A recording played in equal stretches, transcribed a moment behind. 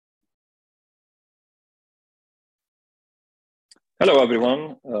Hello,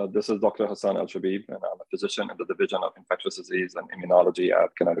 everyone. This is Dr. Hassan Chebib, and I'm a physician in the Division of Infectious Disease and Immunology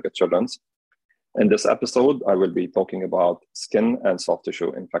at Connecticut Children's. In this episode, I will be talking about skin and soft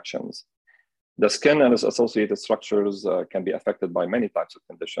tissue infections. The skin and its associated structures can be affected by many types of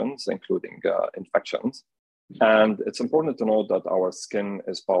conditions, including infections. And it's important to note that our skin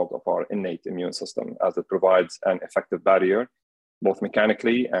is part of our innate immune system, as it provides an effective barrier, both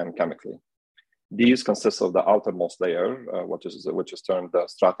mechanically and chemically. These consist of the outermost layer, which is termed the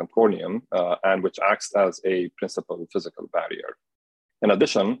stratum corneum, and which acts as a principal physical barrier. In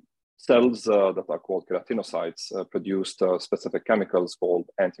addition, cells that are called keratinocytes produce specific chemicals called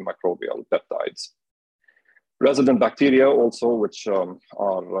antimicrobial peptides. Resident bacteria also, which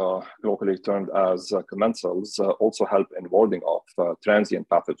are locally termed as commensals, also help in warding off transient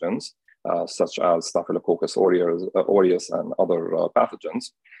pathogens, such as Staphylococcus aureus and other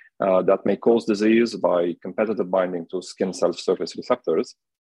pathogens. That may cause disease by competitive binding to skin cell surface receptors.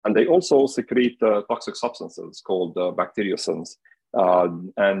 And they also secrete toxic substances called bacteriocins.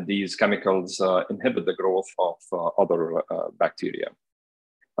 And these chemicals inhibit the growth of other bacteria.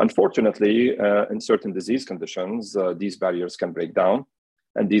 Unfortunately, in certain disease conditions, these barriers can break down.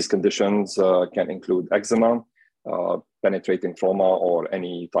 And these conditions can include eczema, penetrating trauma, or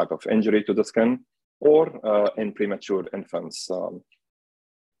any type of injury to the skin, or in premature infants.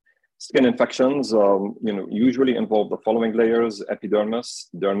 Skin infections usually involve the following layers: epidermis.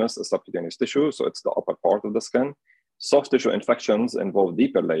 Dermis is subcutaneous tissue, so it's the upper part of the skin. Soft tissue infections involve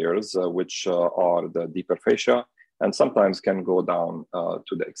deeper layers, which are the deeper fascia, and sometimes can go down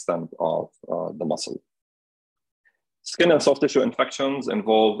to the extent of the muscle. Skin and soft tissue infections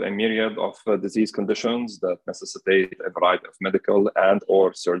involve a myriad of disease conditions that necessitate a variety of medical and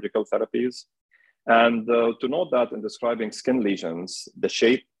or surgical therapies. And to note that in describing skin lesions, the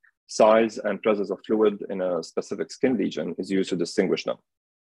shape, size, and presence of fluid in a specific skin lesion is used to distinguish them.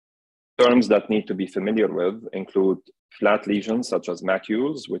 Terms that need to be familiar with include flat lesions, such as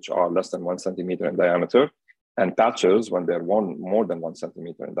macules, which are less than 1 centimeter in diameter, and patches when they're more than 1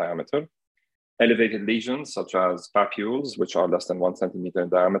 centimeter in diameter. Elevated lesions, such as papules, which are less than 1 centimeter in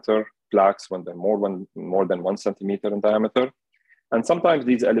diameter, plaques when they're more than 1 centimeter in diameter. And sometimes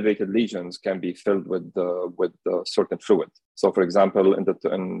these elevated lesions can be filled with certain fluid. So, for example, in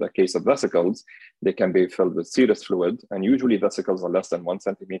the case of vesicles, they can be filled with serous fluid, and usually vesicles are less than 1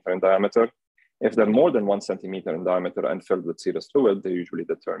 centimeter in diameter. If they're more than 1 centimeter in diameter and filled with serous fluid, usually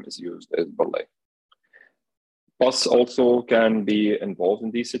the term is used as bullae. Pus also can be involved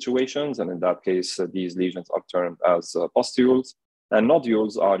in these situations, and in that case, these lesions are termed as pustules. And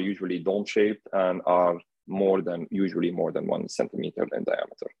nodules are usually dome-shaped and are usually more than 1 centimeter in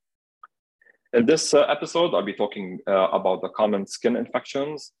diameter. In this episode, I'll be talking about the common skin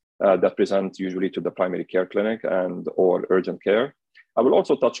infections that present usually to the primary care clinic and or urgent care. I will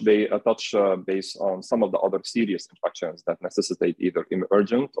also touch base on some of the other serious infections that necessitate either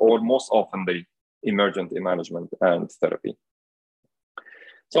emergent or most often the emergent management and therapy.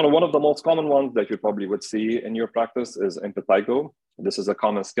 So one of the most common ones that you probably would see in your practice is impetigo. This is a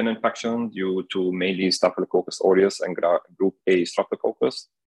common skin infection due to mainly Staphylococcus aureus and group A streptococcus.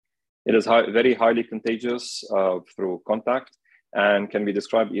 It is very highly contagious through contact and can be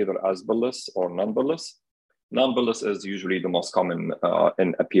described either as bullous or non-bullous. Non-bullous is usually the most common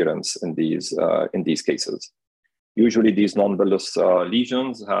in appearance in these cases. Usually these non-bullous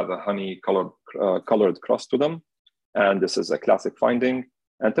lesions have a honey-colored crust to them, and this is a classic finding.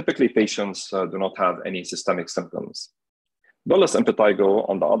 And typically patients do not have any systemic symptoms. Bullous impetigo,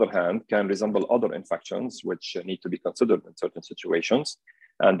 on the other hand, can resemble other infections which need to be considered in certain situations.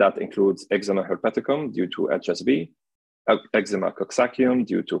 And that includes eczema herpeticum due to HSV, eczema coxsackium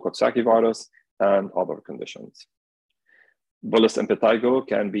due to Coxsackie virus, and other conditions. Bullous impetigo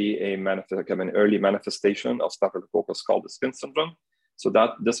can be an early manifestation of Staphylococcus scalded skin syndrome. So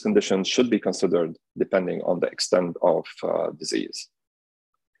that this condition should be considered depending on the extent of disease.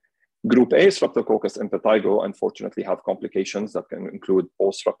 Group A Streptococcus impetigo unfortunately have complications that can include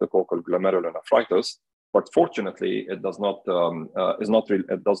post-streptococcal glomerulonephritis, but fortunately it does not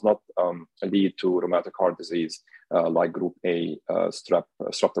lead to rheumatic heart disease like Group A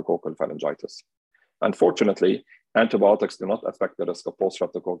streptococcal pharyngitis. Unfortunately, antibiotics do not affect the risk of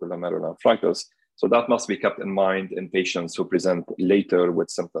post-streptococcal glomerulonephritis, so that must be kept in mind in patients who present later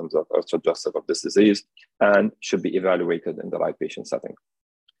with symptoms that are suggestive of this disease and should be evaluated in the right patient setting.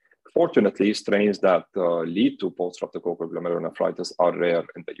 Fortunately, strains that lead to post-streptococcal glomerulonephritis are rare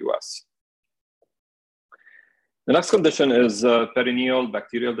in the US. The next condition is perineal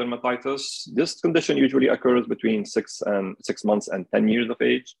bacterial dermatitis. This condition usually occurs between 6 months and 10 years of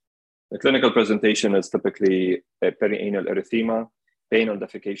age. The clinical presentation is typically a perianal erythema, pain on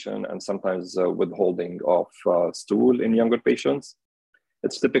defecation, and sometimes withholding of stool in younger patients.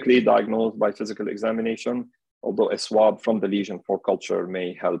 It's typically diagnosed by physical examination, although a swab from the lesion for culture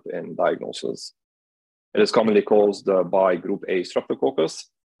may help in diagnosis. It is commonly caused by group A streptococcus.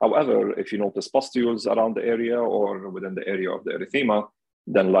 However, if you notice pustules around the area or within the area of the erythema,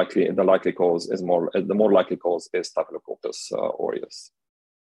 then the more likely cause is Staphylococcus aureus.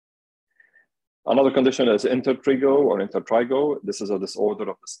 Another condition is intertrigo or intertrigo. This is a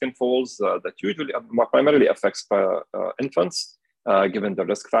disorder of the skin folds that usually primarily affects infants, given the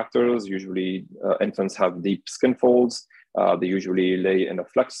risk factors. Usually infants have deep skin folds. They usually lay in a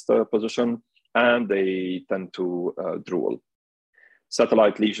flexed position, and they tend to drool.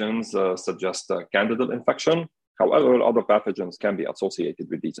 Satellite lesions suggest candidal infection. However, other pathogens can be associated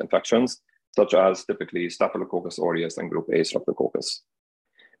with these infections, such as typically Staphylococcus aureus and group A streptococcus.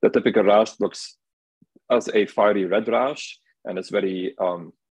 The typical rash looks as a fiery red rash, and it's very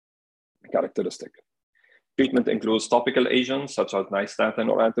characteristic. Treatment includes topical agents such as nystatin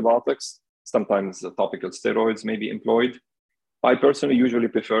or antibiotics. Sometimes topical steroids may be employed. I personally usually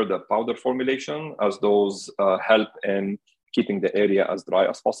prefer the powder formulation, as those help in keeping the area as dry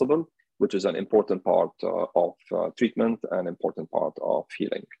as possible, which is an important part of treatment and important part of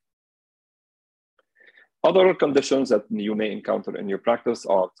healing. Other conditions that you may encounter in your practice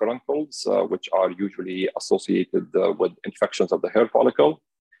are furuncles, which are usually associated with infections of the hair follicle.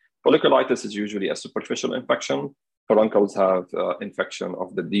 Folliculitis is usually a superficial infection. Furuncles have infection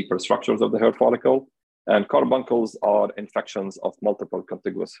of the deeper structures of the hair follicle, and carbuncles are infections of multiple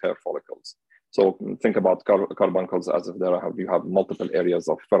contiguous hair follicles. So think about carbuncles as if you have multiple areas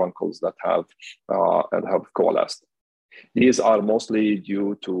of furuncles that have coalesced. These are mostly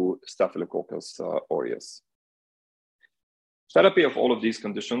due to Staphylococcus aureus. Therapy of all of these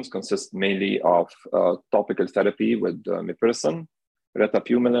conditions consists mainly of topical therapy with mipiricin,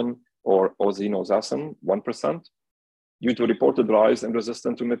 retapumulin, or ozenoxacin 1%. Due to reported rise in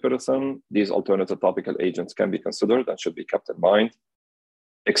resistance to mipiricin, these alternative topical agents can be considered and should be kept in mind.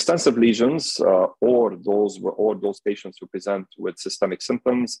 Extensive lesions or those patients who present with systemic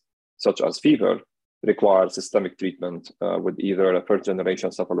symptoms, such as fever, require systemic treatment with either a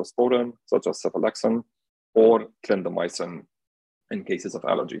first-generation cephalosporin, such as cephalexin, or clindamycin in cases of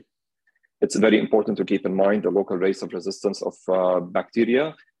allergy. It's very important to keep in mind the local rates of resistance of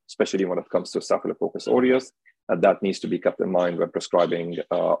bacteria, especially when it comes to Staphylococcus aureus, and that needs to be kept in mind when prescribing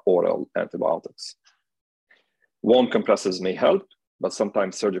oral antibiotics. Warm compresses may help, but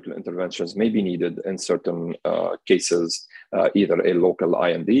sometimes surgical interventions may be needed in certain cases, either a local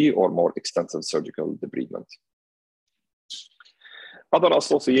IND or more extensive surgical debridement. Other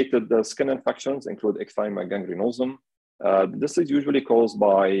associated skin infections include ecthyma gangrenosum. This is usually caused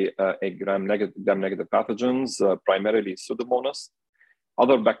by gram-negative pathogens, primarily Pseudomonas.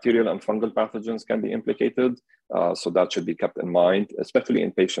 Other bacterial and fungal pathogens can be implicated, so that should be kept in mind, especially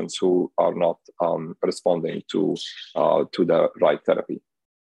in patients who are not responding to the right therapy.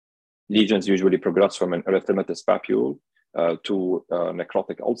 Lesions usually progress from an erythematous papule to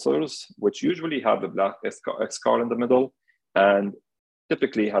necrotic ulcers, which usually have a black scar in the middle and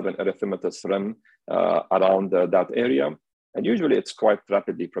typically have an erythematous rim around that area. And usually it's quite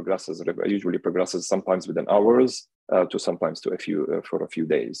rapidly progresses. It usually progresses sometimes within hours to sometimes for a few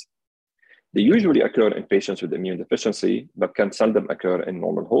days. They usually occur in patients with immune deficiency, but can seldom occur in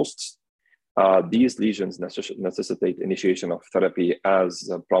normal hosts. These lesions necessitate initiation of therapy as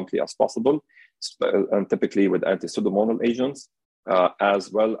promptly as possible, and typically with anti-pseudomonal agents,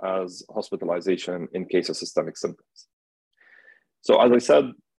 as well as hospitalization in case of systemic symptoms. So as I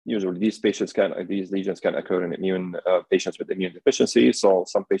said, usually these lesions can occur in patients with immune deficiency. So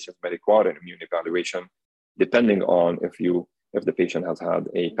some patients may require an immune evaluation, depending on if the patient has had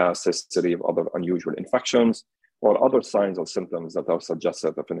a past history of other unusual infections or other signs or symptoms that are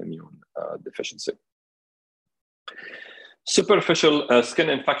suggestive of an immune deficiency. Superficial skin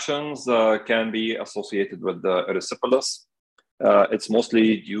infections can be associated with erysipelas. It's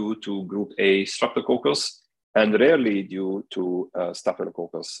mostly due to group A streptococcus and rarely due to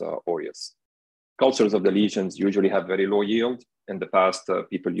Staphylococcus aureus. Cultures of the lesions usually have very low yield. In the past,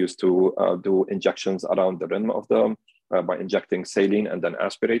 people used to do injections around the rim of them by injecting saline and then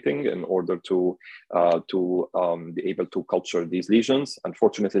aspirating in order to be able to culture these lesions.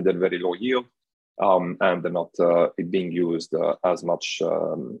 Unfortunately, they're very low yield and they're not being used as much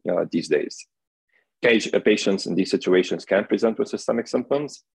these days. Patients in these situations can present with systemic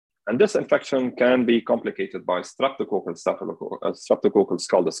symptoms, and this infection can be complicated by streptococcal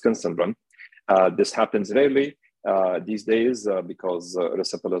scalded skin syndrome. This happens rarely, these days because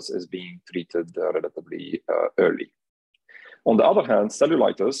erysipelas is being treated relatively early. On the other hand,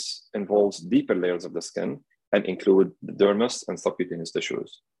 cellulitis involves deeper layers of the skin and include the dermis and subcutaneous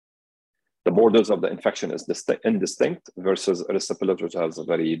tissues. The borders of the infection is indistinct versus erysipelas, which has a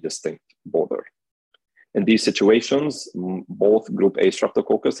very distinct border. In these situations, both group A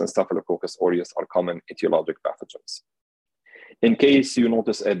streptococcus and Staphylococcus aureus are common etiologic pathogens. In case you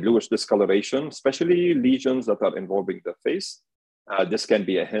notice a bluish discoloration, especially lesions that are involving the face, this can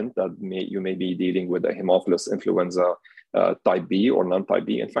be a hint that you may be dealing with a Haemophilus influenza type B or non-type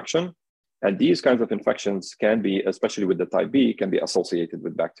B infection. And these kinds of infections can be, especially with the type B, can be associated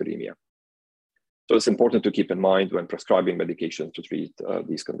with bacteremia. So it's important to keep in mind when prescribing medication to treat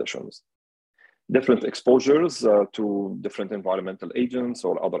these conditions. Different exposures to different environmental agents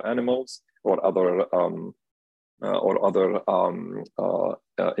or other animals or other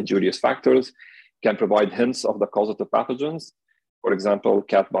injurious factors can provide hints of the causative pathogens. For example,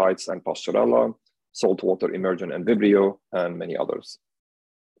 cat bites and Pasteurella, saltwater immersion and Vibrio, and many others.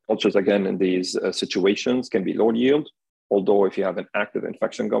 Cultures, again, in these situations can be low yield, although if you have an active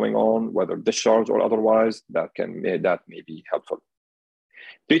infection going on, whether discharge or otherwise, that may be helpful.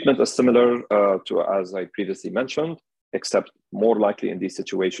 Treatment is similar to as I previously mentioned, except more likely in these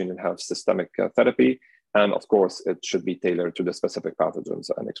situations you have systemic therapy, and of course, it should be tailored to the specific pathogens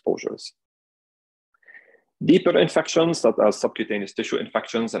and exposures. Deeper infections, such as subcutaneous tissue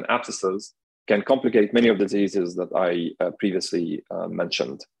infections and abscesses, can complicate many of the diseases that I previously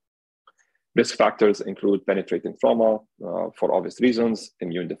mentioned. Risk factors include penetrating trauma for obvious reasons,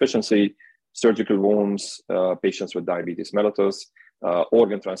 immune deficiency, surgical wounds, patients with diabetes mellitus,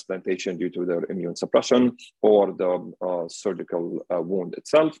 organ transplantation due to their immune suppression, or the surgical wound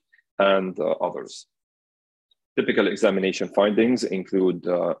itself, and others. Typical examination findings include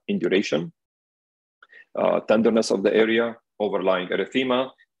induration, tenderness of the area, overlying erythema,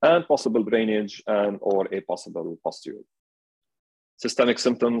 and possible drainage and or a possible pustule. Systemic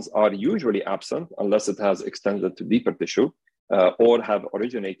symptoms are usually absent unless it has extended to deeper tissue or have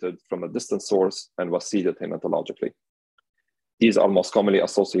originated from a distant source and was seeded hematologically. These are most commonly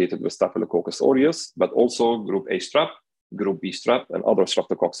associated with Staphylococcus aureus, but also group A strep, group B strep, and other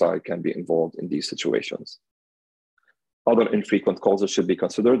streptococci can be involved in these situations. Other infrequent causes should be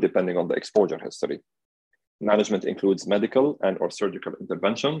considered depending on the exposure history. Management includes medical and or surgical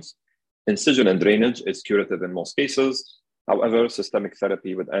interventions. Incision and drainage is curative in most cases. However, systemic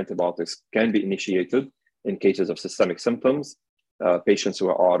therapy with antibiotics can be initiated in cases of systemic symptoms, patients who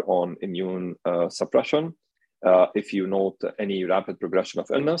are on immune suppression, if you note any rapid progression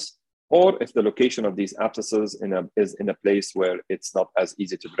of illness, or if the location of these abscesses is in a place where it's not as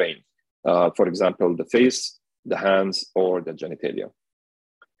easy to drain. For example, the face, the hands, or the genitalia.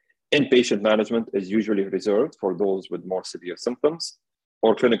 Inpatient management is usually reserved for those with more severe symptoms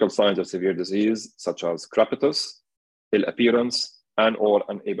or clinical signs of severe disease, such as crepitus, ill appearance, and or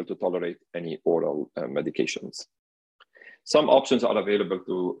unable to tolerate any oral medications. Some options are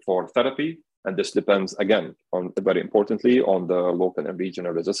available for therapy, and this depends, again, on, very importantly, on the local and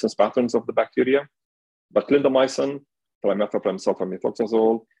regional resistance patterns of the bacteria. But clindamycin, trimethoprim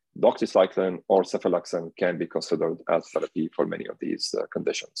sulfamethoxazole, doxycycline, or cephalexin can be considered as therapy for many of these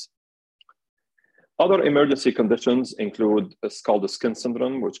conditions. Other emergency conditions include scalded skin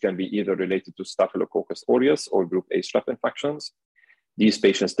syndrome, which can be either related to Staphylococcus aureus or group A strep infections. These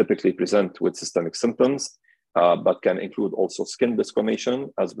patients typically present with systemic symptoms, but can include also skin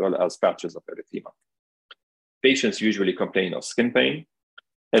desquamation as well as patches of erythema. Patients usually complain of skin pain.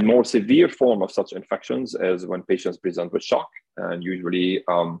 A more severe form of such infections is when patients present with shock, and usually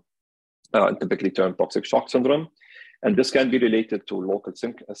typically termed toxic shock syndrome. And this can be related to local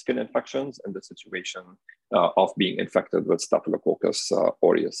skin infections in the situation of being infected with Staphylococcus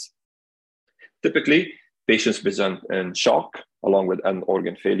aureus. Typically, patients present in shock along with end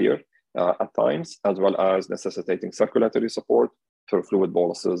organ failure at times, as well as necessitating circulatory support through fluid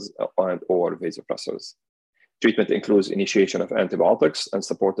boluses and or vasopressors. Treatment includes initiation of antibiotics and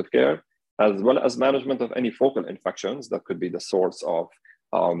supportive care, as well as management of any focal infections that could be the source of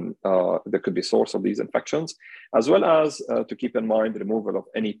these infections, as well as to keep in mind removal of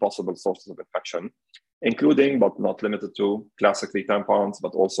any possible sources of infection, including but not limited to classically tampons,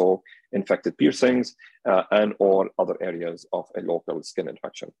 but also infected piercings and or other areas of a local skin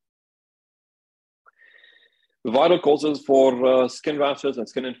infection. Viral causes for skin rashes and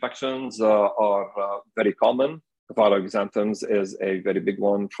skin infections are very common. Viral exanthems is a very big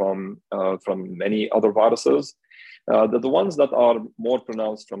one from many other viruses. The ones that are more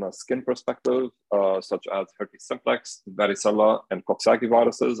pronounced from a skin perspective, such as herpes simplex, varicella, and Coxsackie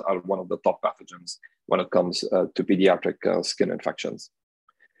viruses, are one of the top pathogens when it comes to pediatric skin infections.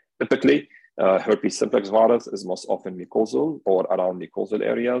 Typically, herpes simplex virus is most often mucosal or around mucosal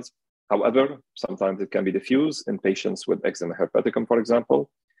areas. However, sometimes it can be diffuse in patients with eczema herpeticum, for example.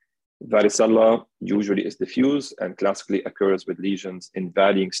 Varicella usually is diffuse and classically occurs with lesions in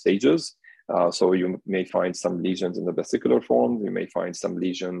varying stages. So you may find some lesions in the vesicular form, you may find some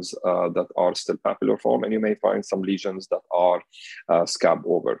lesions that are still papillary form, and you may find some lesions that are scab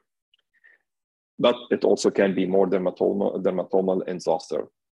over. But it also can be more dermatomal in zoster.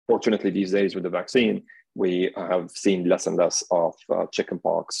 Fortunately, these days with the vaccine, we have seen less and less of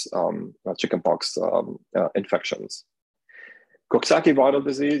chickenpox infections. Coxsackie viral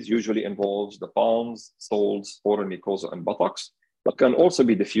disease usually involves the palms, soles, oral mucosa, and buttocks, but can also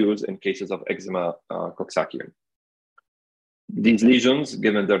be diffuse in cases of eczema coxsackium. These lesions,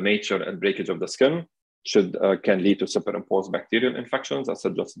 given their nature and breakage of the skin, can lead to superimposed bacterial infections, as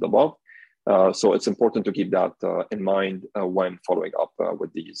suggested above. So it's important to keep that in mind when following up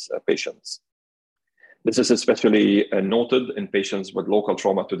with these patients. This is especially noted in patients with local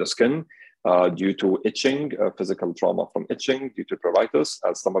trauma to the skin due to itching, physical trauma from itching due to pruritus,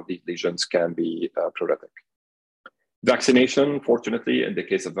 as some of these lesions can be pruritic. Vaccination, fortunately, in the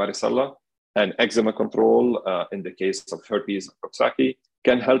case of varicella, and eczema control in the case of herpes Coxsackie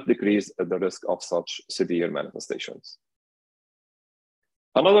can help decrease the risk of such severe manifestations.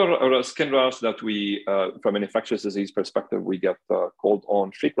 Another skin rash that we, from an infectious disease perspective, we get called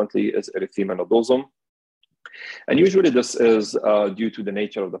on frequently is erythema nodosum. And usually this is due to the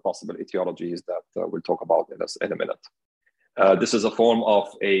nature of the possible etiologies that we'll talk about in a minute. This is a form of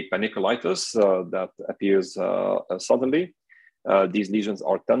a panicolitis that appears suddenly. These lesions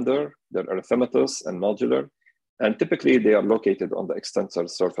are tender, they're erythematous and nodular, and typically they are located on the extensor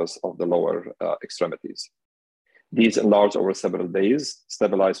surface of the lower extremities. These enlarge over several days,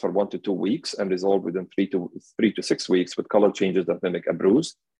 stabilize for 1 to 2 weeks, and resolve within 3 to 6 weeks with color changes that mimic a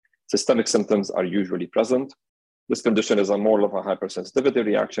bruise. Systemic symptoms are usually present. This condition is more of a hypersensitivity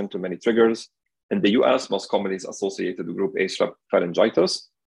reaction to many triggers. In the US, most commonly is associated with group A strep pharyngitis,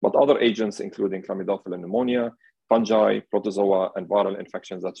 but other agents, including chlamydophila pneumonia, fungi, protozoa, and viral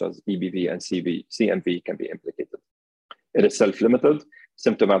infections such as EBV and CMV can be implicated. It is self-limited.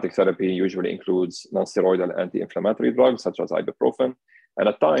 Symptomatic therapy usually includes non-steroidal anti-inflammatory drugs such as ibuprofen, and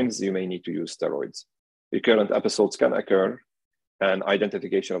at times you may need to use steroids. Recurrent episodes can occur, and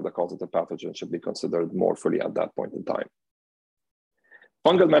identification of the causative pathogen should be considered more fully at that point in time.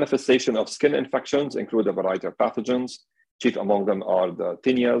 Fungal manifestation of skin infections include a variety of pathogens. Chief among them are the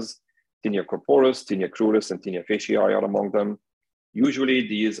tinnias, tinea corporis, tinea cruris, and tinea faciei are among them. Usually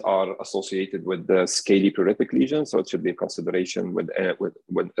these are associated with the scaly pruritic lesions, so it should be a consideration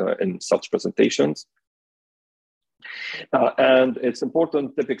in such presentations. And it's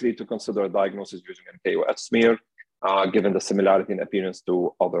important typically to consider a diagnosis using a KOH smear, given the similarity in appearance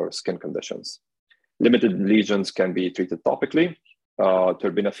to other skin conditions. Limited lesions can be treated topically.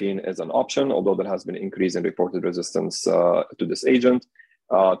 Terbinafine is an option, although there has been an increase in reported resistance to this agent.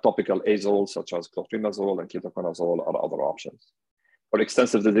 Topical azoles such as clotrimazole and ketoconazole are other options. For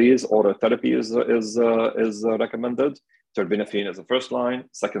extensive disease, oral therapy is recommended. Terbinafine is the first line.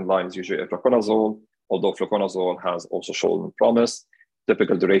 Second line is usually fluconazole, although fluconazole has also shown promise.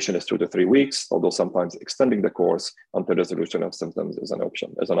 Typical duration is 2 to 3 weeks, although sometimes extending the course until resolution of symptoms is an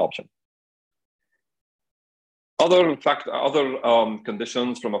option. Other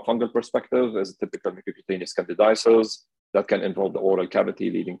conditions from a fungal perspective is typical mucocutaneous candidiasis that can involve the oral cavity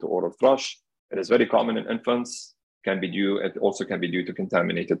leading to oral thrush. It is very common in infants. It also can be due to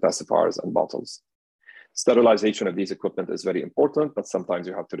contaminated pacifiers and bottles. Sterilization of these equipment is very important, but sometimes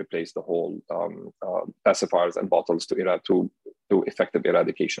you have to replace the whole pacifiers and bottles to effective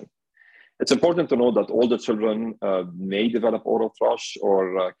eradication. It's important to know that older children may develop oral thrush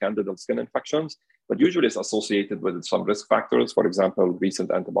or candidal skin infections, but usually it's associated with some risk factors, for example, recent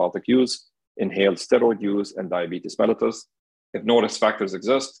antibiotic use, inhaled steroid use, and diabetes mellitus. If no risk factors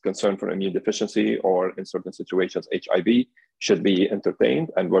exist, concern for immune deficiency or in certain situations, HIV should be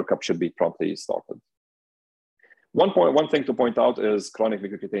entertained and workup should be promptly started. One thing to point out is chronic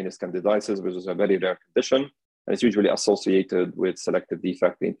mucocutaneous candidiasis, which is a very rare condition, and it's usually associated with selective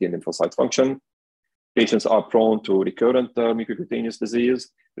defect in T lymphocyte function. Patients are prone to recurrent mucocutaneous disease,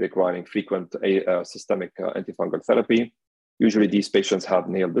 requiring frequent systemic antifungal therapy. Usually these patients have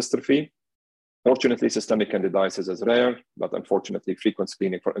nail dystrophy. Fortunately, systemic candidiasis is rare, but unfortunately, frequent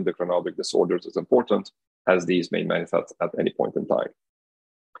screening for endocrinologic disorders is important, as these may manifest at any point in time.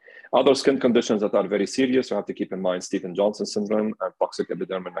 Other skin conditions that are very serious, you have to keep in mind Stevens-Johnson syndrome and toxic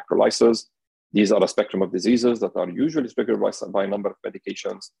epidermal necrolysis. These are a spectrum of diseases that are usually triggered by a number of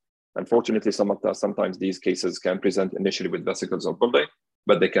medications. Unfortunately, sometimes these cases can present initially with vesicles or bullae,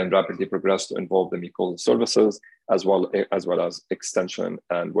 but they can rapidly progress to involve the mucosal surfaces, as well as extension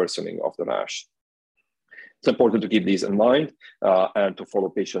and worsening of the rash. It's important to keep these in mind and to follow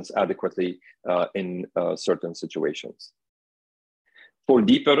patients adequately in certain situations. For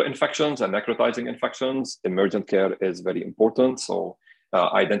deeper infections and necrotizing infections, emergent care is very important. So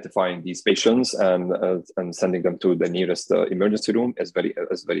identifying these patients and sending them to the nearest emergency room is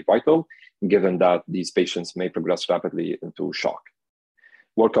very vital, given that these patients may progress rapidly into shock.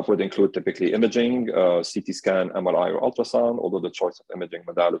 Workup would include typically imaging, CT scan, MRI, or ultrasound, although the choice of imaging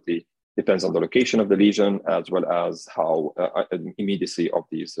modality depends on the location of the lesion as well as how immediacy of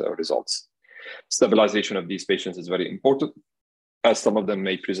these results. Stabilization of these patients is very important, as some of them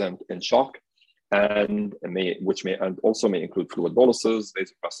may present in shock and also may include fluid boluses,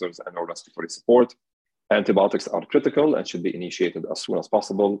 vasopressors, and or respiratory support. Antibiotics are critical and should be initiated as soon as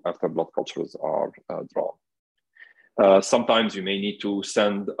possible after blood cultures are drawn. Sometimes you may need to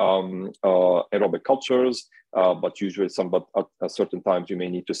send aerobic cultures, but at certain times you may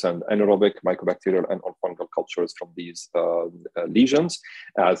need to send anaerobic, mycobacterial, and or fungal cultures from these lesions,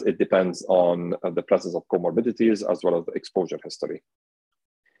 as it depends on the presence of comorbidities as well as the exposure history.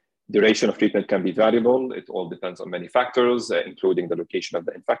 Duration of treatment can be variable. It all depends on many factors, including the location of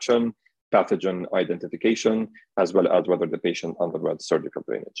the infection, pathogen identification, as well as whether the patient underwent surgical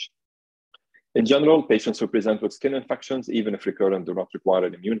drainage. In general, patients who present with skin infections, even if recurrent, do not require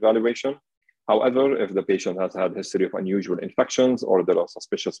an immune evaluation. However, if the patient has had a history of unusual infections or there are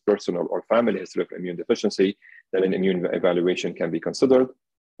suspicious personal or family history of immune deficiency, then an immune evaluation can be considered.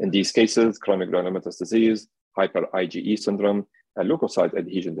 In these cases, chronic granulomatous disease, hyper-IgE syndrome, and leukocyte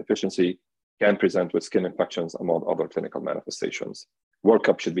adhesion deficiency can present with skin infections among other clinical manifestations.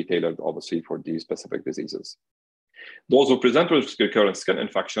 Workup should be tailored, obviously, for these specific diseases. Those who present with recurrent skin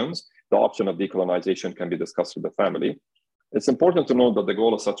infections, the option of decolonization can be discussed with the family. It's important to note that the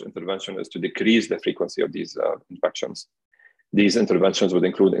goal of such intervention is to decrease the frequency of these infections. These interventions would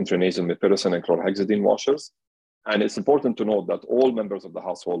include intranasal mifepristone and chlorhexidine washes. And it's important to note that all members of the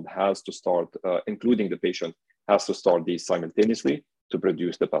household has to start, including the patient, has to start these simultaneously to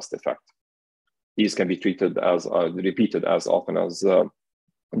produce the best effect. These can be repeated as often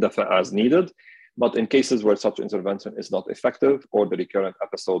as needed. But in cases where such intervention is not effective or the recurrent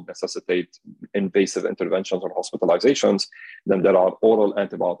episode necessitates invasive interventions or hospitalizations, then there are oral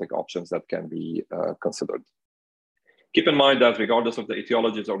antibiotic options that can be considered. Keep in mind that regardless of the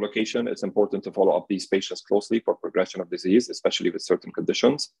etiologies or location, it's important to follow up these patients closely for progression of disease, especially with certain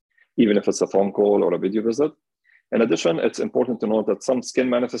conditions, even if it's a phone call or a video visit. In addition, it's important to note that some skin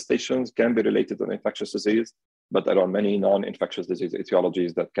manifestations can be related to infectious disease, but there are many non-infectious disease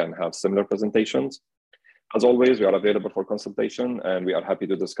etiologies that can have similar presentations. As always, we are available for consultation, and we are happy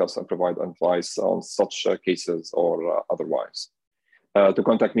to discuss and provide advice on such cases or otherwise. To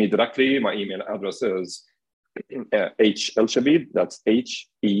contact me directly, my email address is HLChebib, that's HELCHEBIB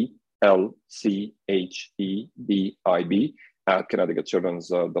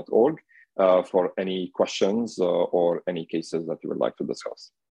 @ConnecticutChildren's.org for any questions or any cases that you would like to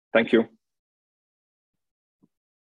discuss. Thank you.